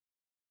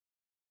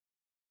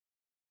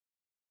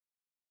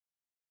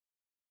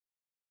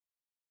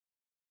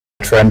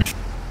friend.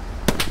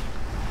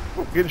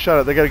 Oh, getting shot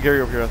at. They got a Gary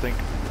over here, I think.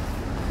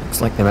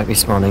 Looks like they might be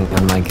spawning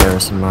on my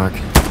garrison mark,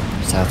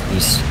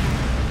 southeast.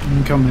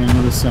 I'm coming in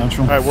with a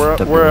satchel. Alright, where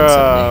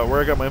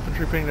I got my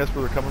infantry ping, that's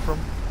where they're coming from.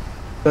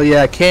 So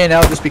yeah,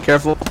 K&L, just be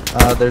careful.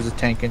 There's a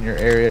tank in your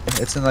area.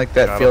 It's in like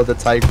that field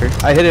that's hyper.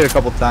 I hit it a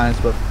couple times,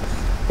 but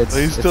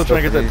he's still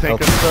trying to get that tank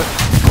unstuck.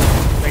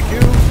 Thank you.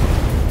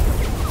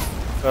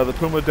 The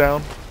Puma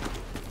down.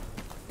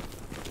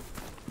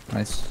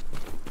 Nice.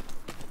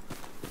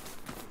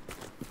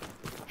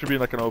 Should be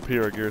like an OP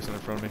or a garrison in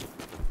front of me.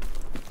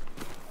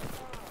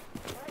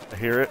 I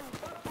hear it.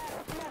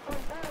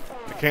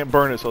 I can't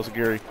burn it, so it's a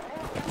Gary.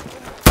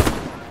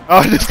 Oh,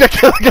 I just got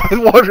killed. The guy's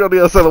watching on the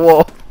other side of the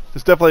wall.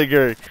 It's definitely a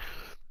Gary.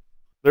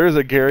 There is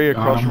a Gary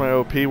across from my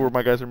OP where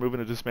my guys are moving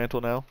to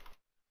dismantle now.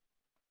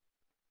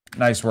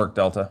 Nice work,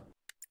 Delta.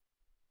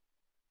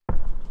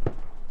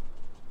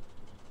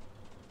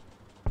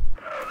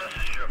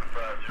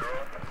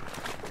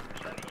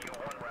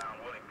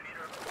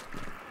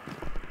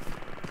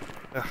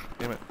 Ah,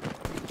 damn it.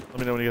 Let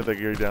me know when you get that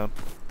Gary down.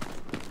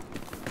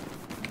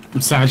 I'm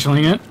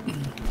satcheling it.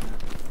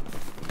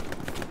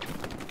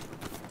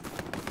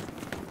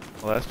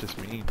 Well, that's just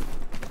mean.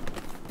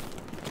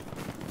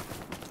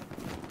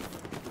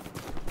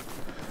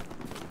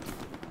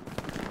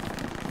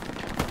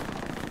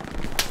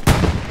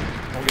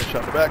 I'll get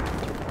shot in the back.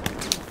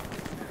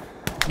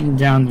 I'm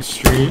down the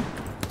street.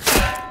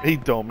 He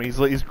domed me.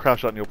 He's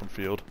crouched out in the open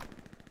field.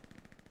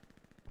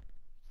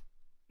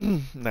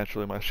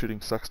 Naturally, my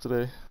shooting sucks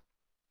today.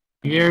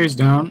 Gary's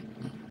down.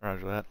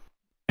 Roger that.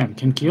 Damn,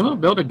 can Kilo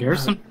build a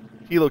garrison?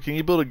 Kilo, can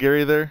you build a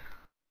Gary there?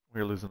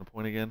 We're losing the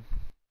point again.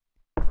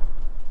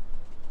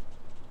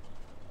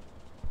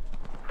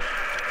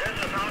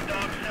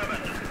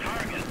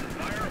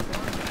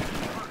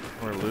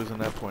 We're losing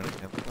that point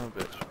again. Oh,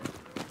 bitch.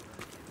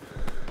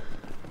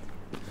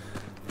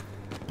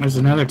 There's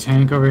another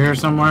tank over here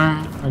somewhere.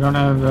 I don't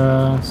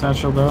have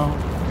satchel though.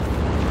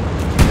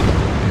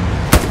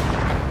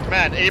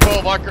 Command,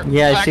 able marker.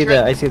 Yeah, I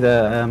see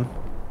the,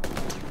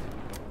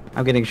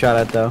 I'm getting shot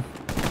at though.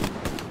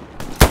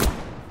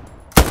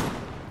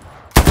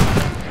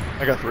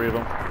 I got 3 of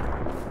them.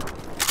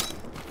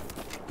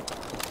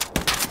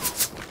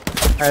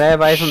 Alright, I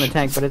have eyes on the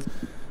tank, but it's...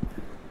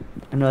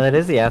 No, that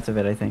is the ass of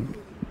it, I think.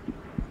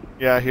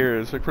 Yeah, I hear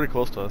it. It's like pretty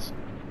close to us.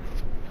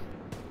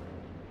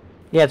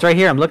 Yeah, it's right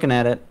here. I'm looking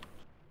at it.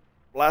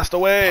 Blast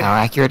away! How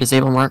accurate is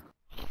Able Mark?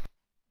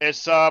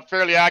 It's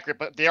fairly accurate,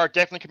 but they are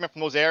definitely coming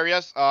from those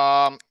areas.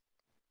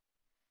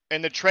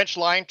 In the trench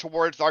line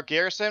towards our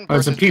garrison. Oh,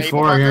 it's a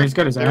P4 here. He's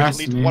got his ass There's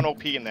to at least me. 1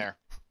 OP in there.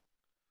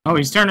 Oh,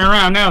 he's turning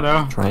around now,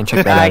 though. Try and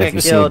check that out if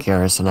you see a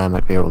garrison. I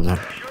might be able to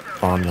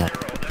bomb that.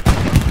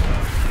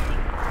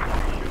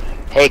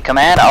 Hey,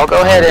 Command, I'll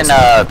go ahead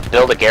and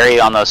build a Gary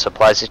on those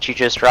supplies that you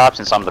just dropped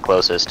since I'm the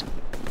closest.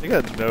 You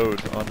got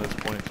nodes on this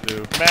point,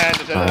 too.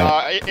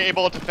 Command,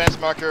 able defense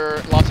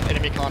marker, lots of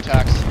enemy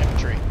contacts,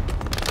 infantry.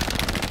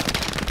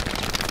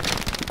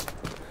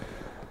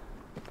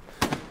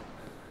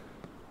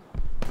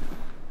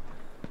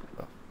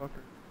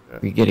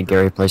 If you get a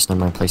Gary placed on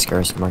my place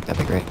garrison mark,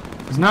 that'd be great.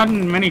 There's not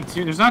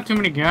too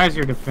many guys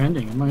here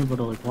defending. I'm able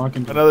to like walk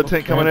into. Another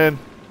tank coming in.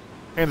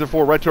 Hands are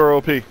 4, right to our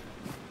OP.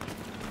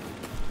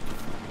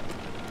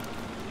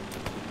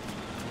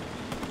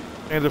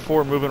 Hands are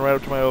 4, moving right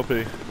up to my OP.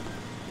 Right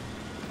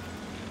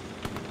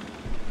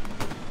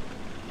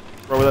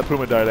where that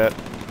Puma died at.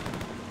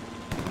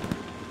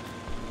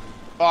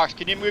 Fox,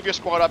 can you move your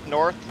squad up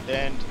north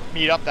and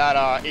meet up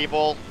that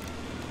able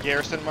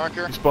garrison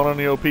marker? He spawned on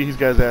the OP. He's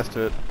got his ass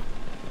to it.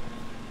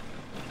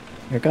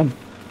 Here come.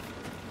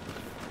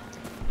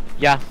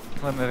 Yeah,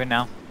 we're moving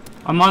now.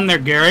 I'm on there,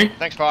 Gary.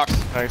 Thanks, Fox.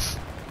 Nice.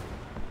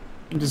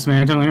 I'm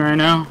dismantling right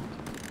now.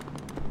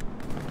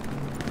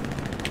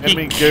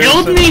 Enemy He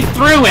killed me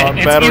through it.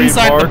 It's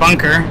inside the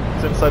bunker.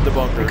 It's inside the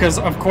bunker. Because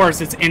of course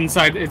it's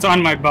inside. It's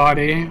on my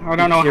body. I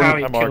don't know how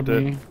he killed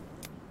me.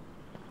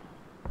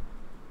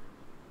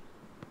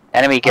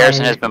 Enemy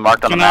garrison has been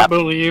marked on the map. I cannot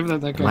believe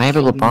that that guy. Am I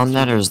able to bomb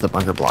that, or is the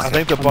bunker blocked? I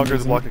think the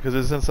bunker's blocked because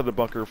it's inside the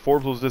bunker.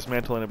 Forbes was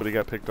dismantling it, but he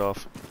got picked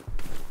off.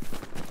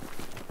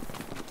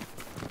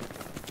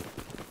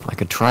 I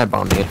could try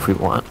bombing it if we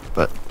want,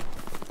 but...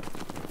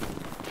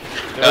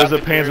 There's a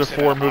Panzer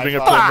IV moving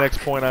up to the next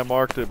point. I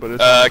marked it, but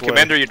it's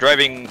Commander, you're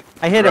driving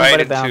I hit him, right but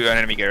it into bounced. an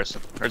enemy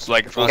garrison. Or it's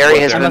like full Gary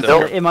squad has there. been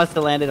built. It must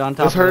have landed on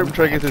top Let's hurry up of and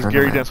try to get this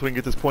Gary around. down so we can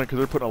get this point, because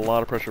they're putting a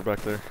lot of pressure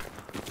back there.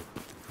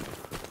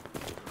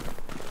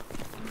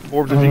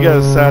 Forbes, if you got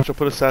a satchel,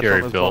 put a satchel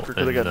on this bunker,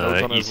 because they got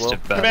notes on it as well.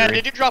 Command,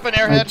 did you drop an I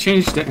airhead?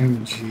 changed to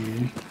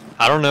MG.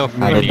 I don't know if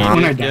we I did need not.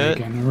 When I it die yet.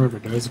 again, whoever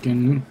dies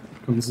again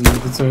comes in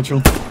with the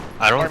satchel.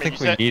 I don't think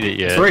we need it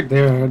yet. It's right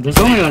there. There's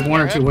only like 1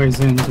 or 2 ways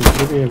in, so you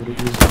should be able to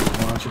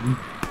easily watch it.